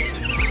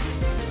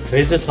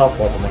 Crazy tough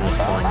Pokemon is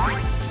fun.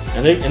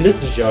 And this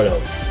is Johto.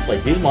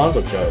 Like, these mons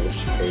are Johto, which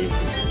is crazy.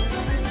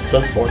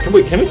 Sunspore. Can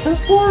we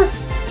Sunspore?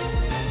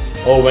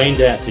 Oh, Rain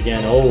Dance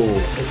again. Oh,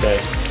 okay.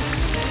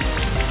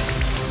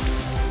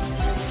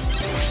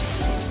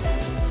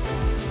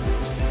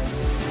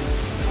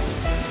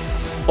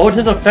 Oh, it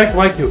doesn't affect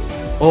Raikou.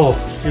 Oh,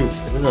 shoot.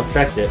 It doesn't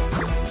affect it.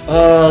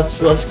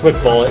 Let's quick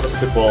ball it. Let's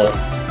quick ball it.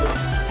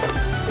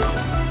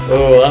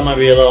 Oh, that might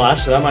be a little...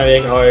 Actually, that might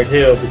make it harder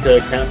too, because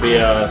it can't be,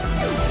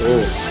 Oh,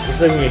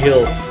 looks like we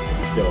heal...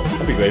 Yo,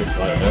 that'd be great if I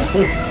don't know.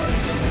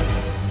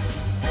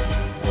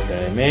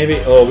 Okay, maybe...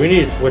 Oh, we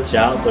need to switch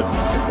out the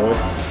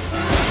poison.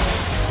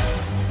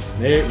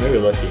 Maybe we're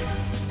lucky.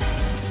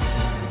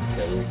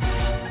 Okay,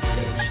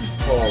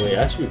 probably...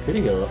 Actually, we could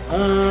heal.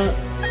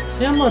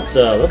 See how much...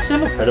 let's see how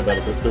much credit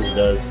benefit this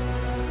does.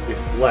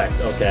 Reflect,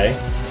 okay.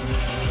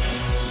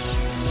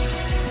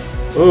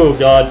 Oh,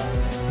 God.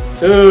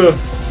 Ooh.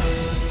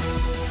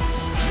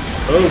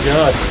 Oh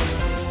god.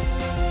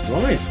 You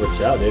want me to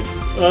switch out, dude?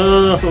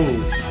 Oh,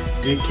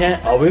 we can't.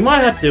 Oh, we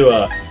might have to,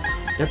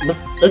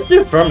 let's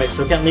do Firmix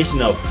so we can at least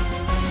know.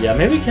 Yeah,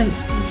 maybe we can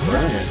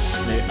burn it.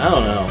 Maybe, I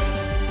don't know.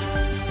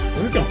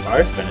 Maybe we can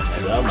fire spin it,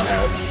 maybe that might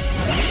help.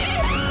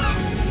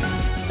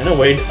 I know,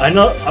 wait, I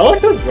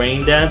like the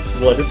Rain Dance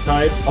Electric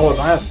type. Oh, it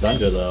might have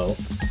Thunder though.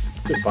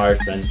 Good fire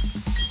spin.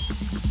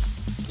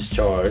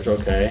 Discharge,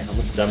 okay. How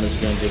much damage is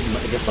it gonna do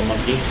against the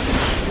monkey?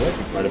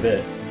 Working quite a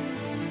bit.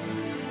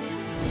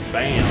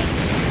 Bam!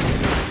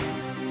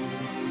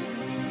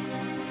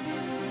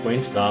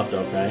 Wayne stopped,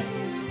 okay.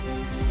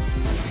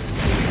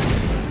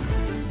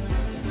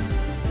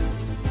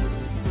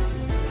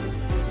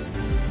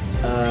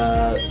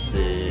 Let's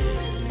see.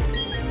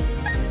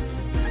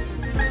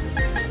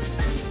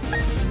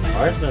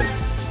 Parsons.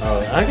 Oh,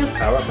 I guess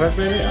power up first,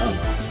 maybe? I don't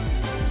know.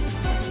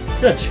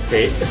 That's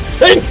fate.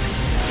 Hey!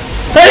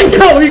 Hey,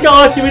 no! We got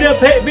lucky! We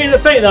didn't beat the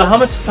fate though! How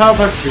much is power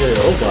punch?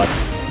 Oh god.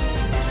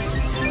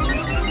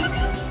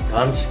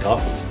 I'm just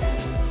coughing.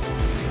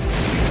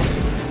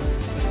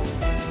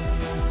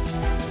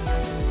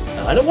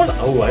 I don't want to.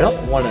 Oh, I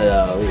don't want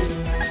to.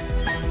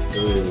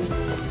 Ooh.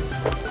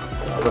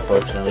 Other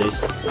potion at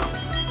least.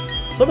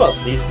 What about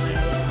sneezing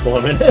there? For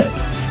a minute.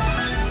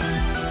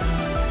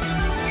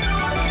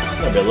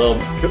 Gonna be a little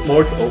bit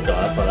more. Oh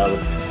god, I thought that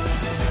would.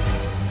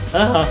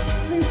 Oh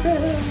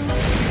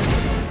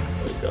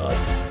god.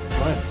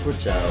 Might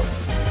switch out.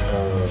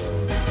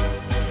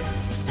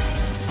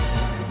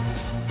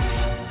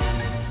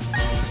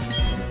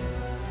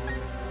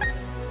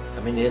 I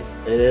mean, it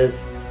is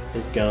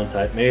gun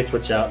type. Maybe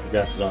switch out and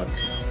guess it on.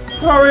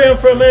 Sorry, I'm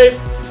from me!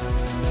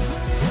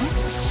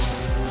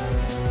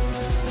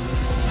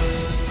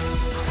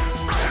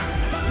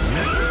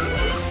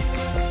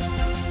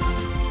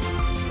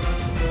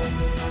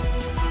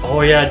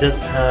 Oh yeah, it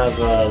doesn't have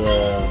the...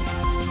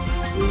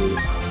 Ooh,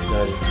 it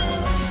doesn't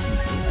have...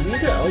 I need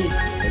to at least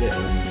hit it. I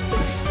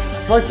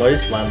feel like Body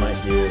Slam might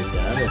do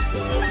damage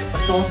though.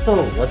 It's also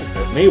electric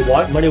type. Maybe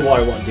Muddy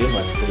Water won't do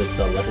much because it's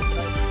electric type.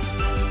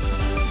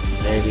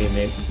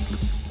 Maybe.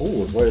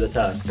 Ooh, avoid the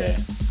attack. Okay.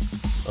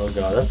 Oh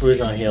god, that's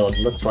weird on heal.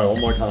 Let's try one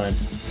more time.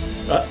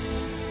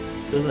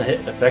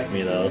 Doesn't affect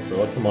me though,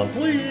 so come on.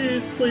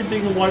 Please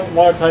being a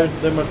water type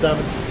is that much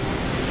damage.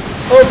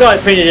 Oh god,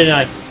 it painted didn't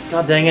I?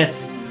 God dang it.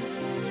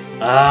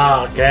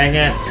 Ah, dang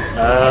it.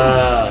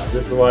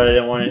 This is what I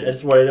didn't want to. This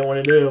is what I didn't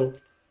want to do.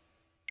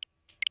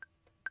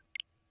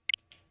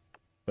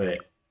 Wait.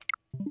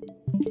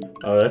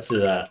 Oh, let's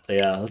do that.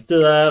 Yeah, let's do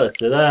that. Let's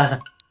do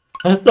that.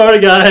 Let's start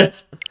it,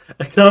 guys.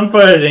 I'm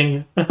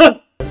fighting.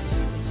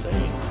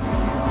 Insane.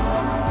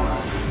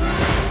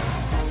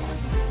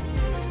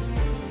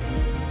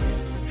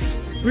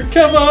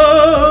 Recover!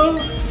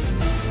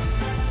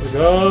 Oh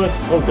god.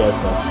 Oh god.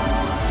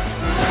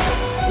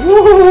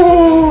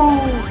 Woo!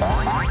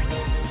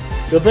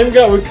 Good thing we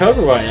got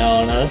recover right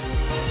now on us.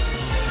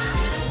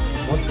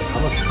 How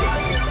much?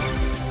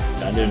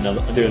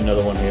 I'll do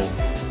another one here.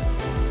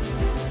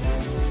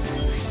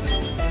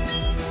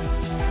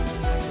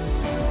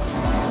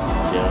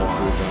 Yeah, that's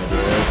what we're trying to do.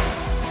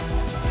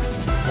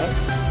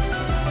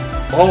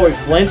 Oh, it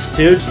flinched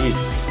too?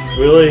 Jesus.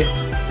 Really?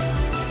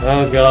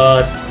 Oh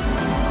god.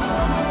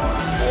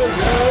 Oh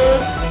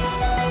god.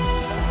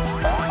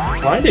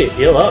 I'm trying to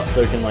heal up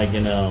so it can, like,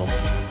 you know.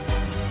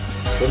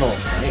 Still not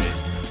playing.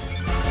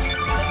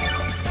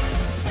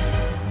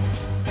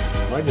 I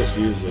might just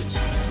use it.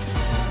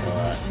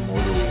 Alright,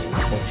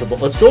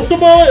 let's go to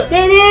bullet,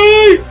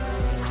 baby!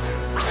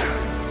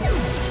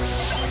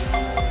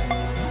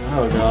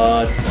 Oh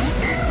god. I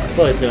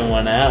thought he's gonna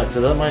run out,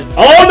 because that might.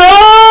 Oh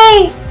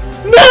no!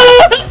 No!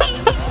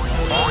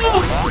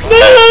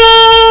 No!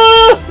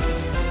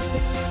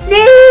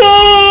 No!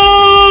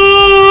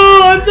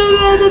 I'm so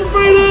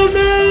afraid of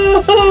no!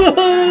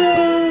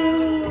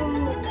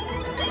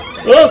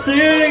 Oh, see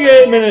you in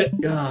a minute!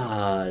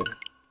 God.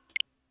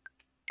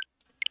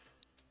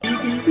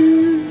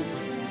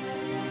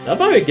 That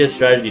might be a good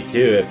strategy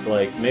too, if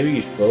like maybe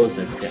you froze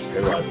and can't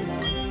paralyze them on.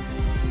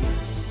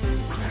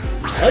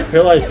 I like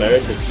paralyze better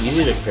because it's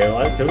easy to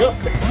paralyze.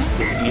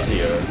 It's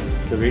easier.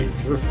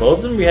 For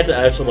frozen, we had to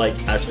actually make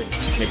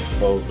it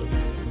frozen.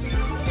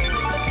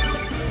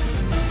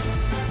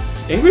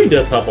 And green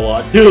does help a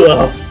lot too,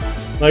 though.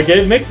 Like,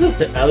 it makes us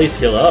at least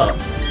heal up.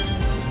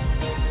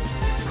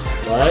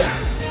 What?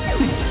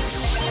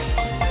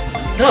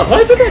 God,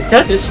 why did that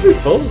catch? It should be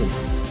frozen.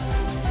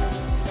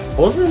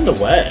 Frozen in the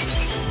wet.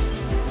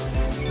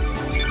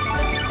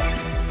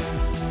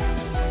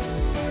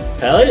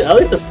 At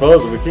least the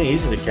frozen, we can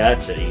easily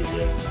catch it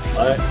easier.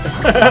 Right?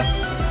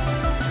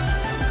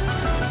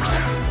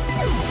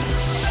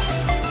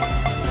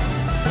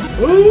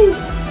 Woo!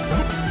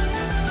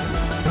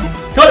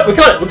 Cut it! We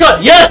cut it! We cut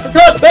it! Yes! We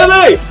cut it!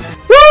 Baby!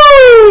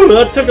 Woo!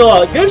 That took a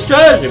lot. Good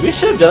strategy. We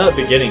should have done that at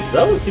the beginning, because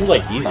that one seemed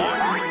like easier.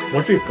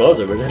 Once we froze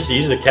it, it's actually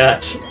easy to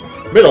catch.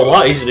 It made it a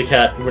lot easier to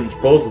catch when it's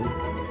frozen.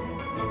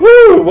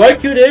 Woo! Why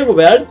could it with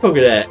bad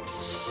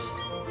Pokedex?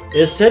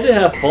 It is said to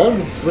have fallen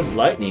with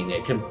lightning.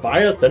 It can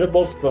fire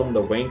thunderbolts from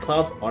the rain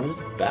clouds on its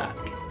back.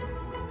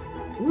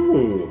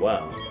 Ooh,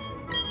 wow.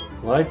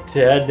 Like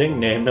that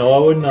nickname? No, I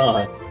would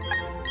not.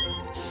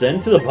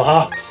 Send to the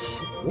box.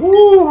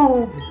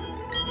 Woo!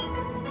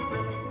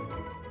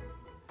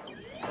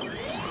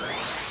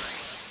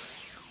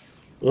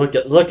 Look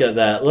at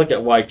that. Look at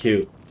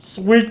YQ.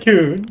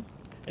 Suicune.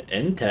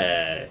 And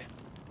Entei.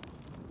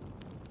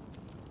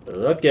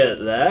 Look at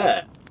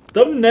that.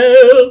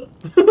 Thumbnail!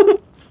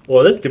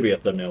 Well, this could be a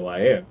thumbnail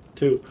right here,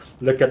 too.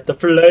 Look at the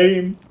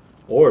flame!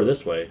 Or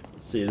this way.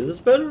 Let's see, is this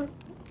better?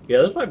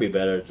 Yeah, this might be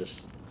better.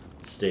 Just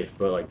stay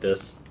put like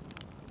this.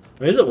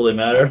 I mean, does it really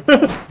matter?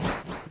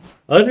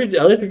 at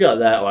least we got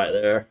that right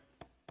there.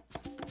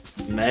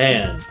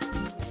 Man.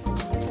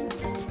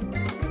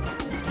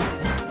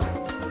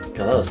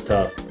 God, that was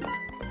tough.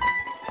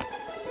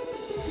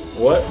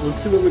 What?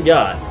 Let's see what we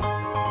got.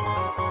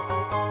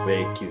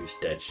 VQ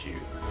statue.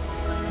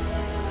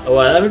 Oh,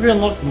 that means we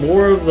unlock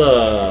more of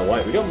the...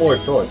 Wait, we got more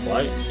toys,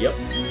 right? Yep.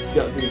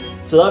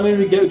 So that means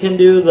we can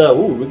do the...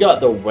 Ooh, we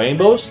got the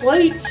Rainbow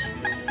Slate.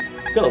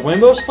 We got the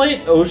Rainbow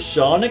Slate,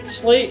 Oceanic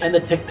Slate, and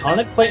the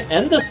Tectonic Plate,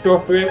 and the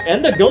Stormframe,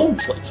 and the Golem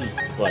Slate. Jesus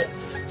Christ.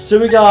 So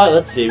we got...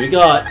 Let's see. We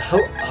got...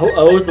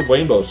 Ho-Oh is the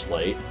Rainbow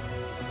Slate.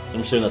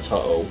 I'm assuming that's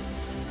Ho-Oh.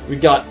 We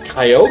got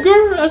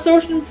Kyogre as the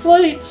Ocean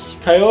Slate.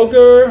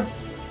 Kyogre.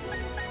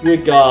 We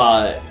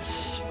got...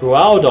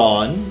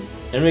 Groudon.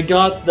 And we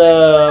got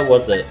the...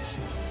 What's it?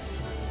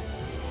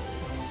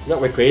 We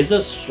got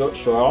Rayquaza,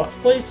 Shorrock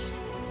Place,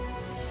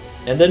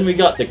 and then we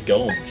got the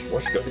Golem.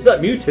 Is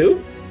that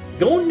Mewtwo?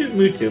 Golem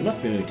Mewtwo,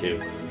 must be Mewtwo.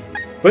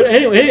 But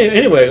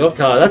anyway, oh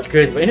god, that's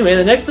crazy. But anyway,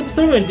 the next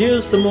episode we're gonna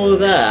do some more of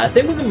that. I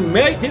think we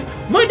might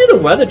do the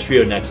Weather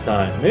Trio next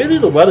time. Maybe do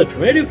the Weather Trio.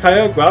 Maybe do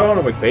Kyogre,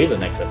 Groudon, or Rayquaza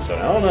next episode.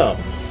 I don't know.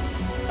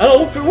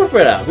 We'll work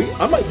right out.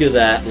 I might do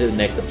that in the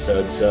next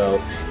episode.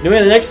 So anyway,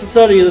 the next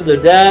episode either do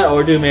that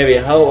or do maybe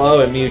Ho-Oh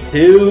and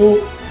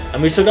Mewtwo.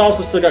 And we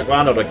also still got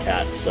Groundhog the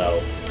Cat.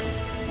 So.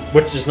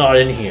 Which is not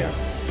in here.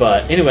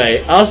 But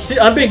anyway,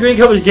 I've been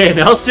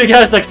GreenCobrasGaming. I'll see you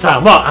guys next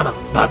time. Well, I'm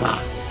out.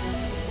 Bye-bye.